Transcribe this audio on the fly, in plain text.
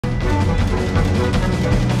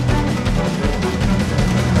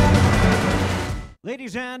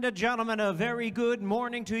Ladies and gentlemen, a very good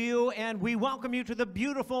morning to you, and we welcome you to the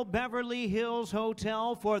beautiful Beverly Hills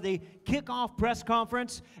Hotel for the kickoff press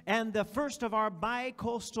conference and the first of our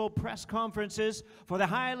bi-coastal press conferences for the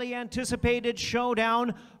highly anticipated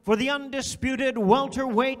showdown for the undisputed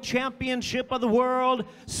welterweight championship of the world,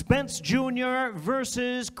 Spence Jr.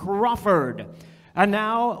 versus Crawford. And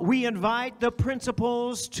now we invite the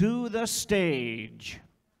principals to the stage.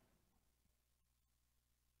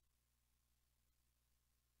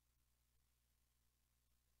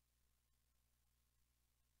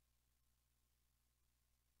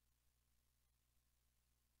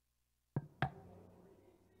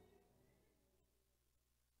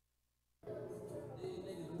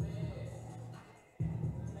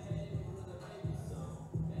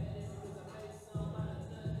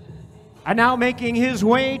 And now making his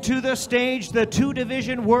way to the stage, the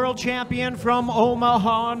two-division world champion from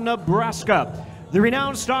Omaha, Nebraska. The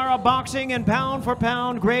renowned star of boxing and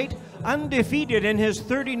pound-for-pound great, undefeated in his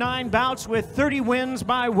 39 bouts with 30 wins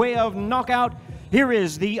by way of knockout. Here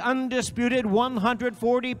is the undisputed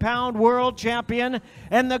 140-pound world champion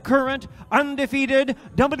and the current undefeated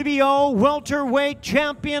WBO welterweight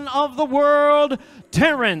champion of the world,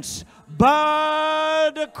 Terence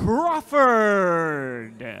 "Bud"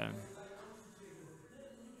 Crawford.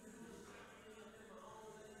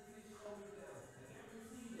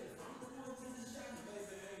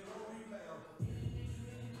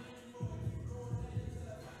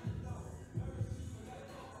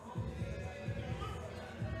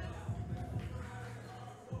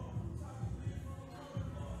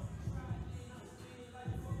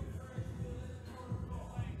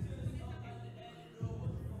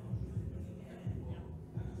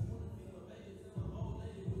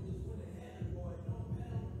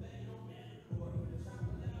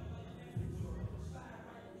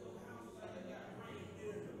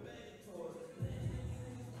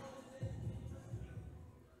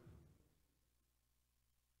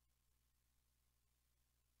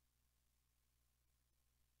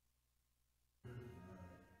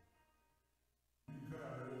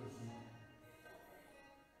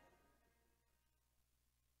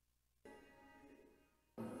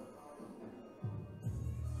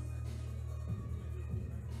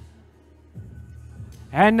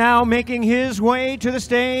 And now making his way to the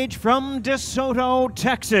stage from DeSoto,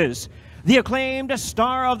 Texas, the acclaimed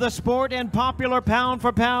star of the sport and popular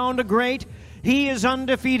pound-for-pound great. He is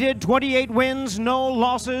undefeated, 28 wins, no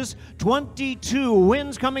losses, 22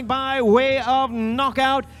 wins coming by way of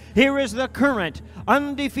knockout. Here is the current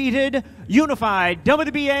undefeated, unified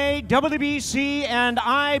WBA, WBC, and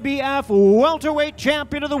IBF welterweight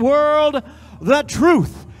champion of the world, the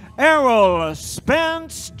Truth, Errol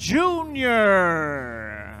Spence Jr.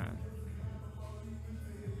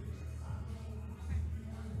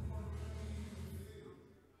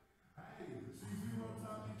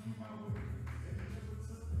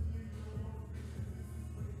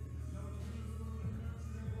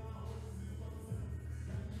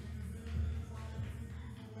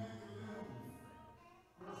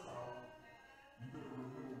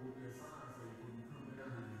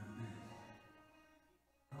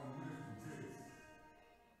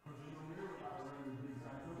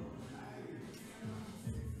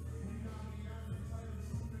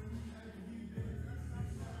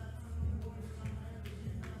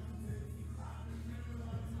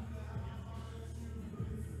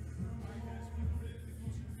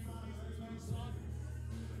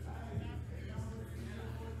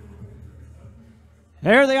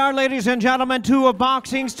 There they are, ladies and gentlemen, two of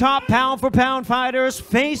boxing's top pound-for-pound fighters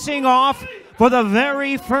facing off for the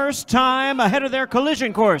very first time ahead of their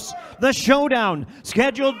collision course. The showdown,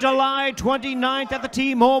 scheduled July 29th at the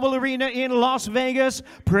T-Mobile Arena in Las Vegas.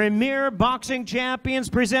 Premier Boxing Champions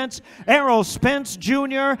presents Errol Spence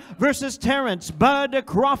Jr. versus Terence "Bud"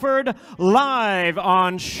 Crawford, live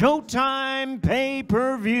on Showtime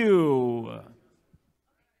Pay-Per-View.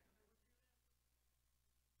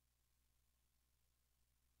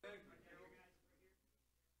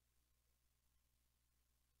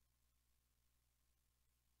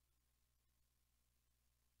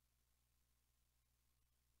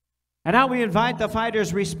 And now we invite the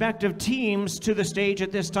fighters' respective teams to the stage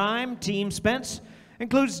at this time. Team Spence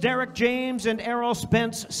includes Derek James and Errol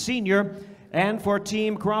Spence Sr. And for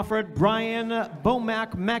Team Crawford, Brian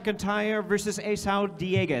Bomac McIntyre versus Esau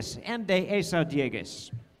Dieguez.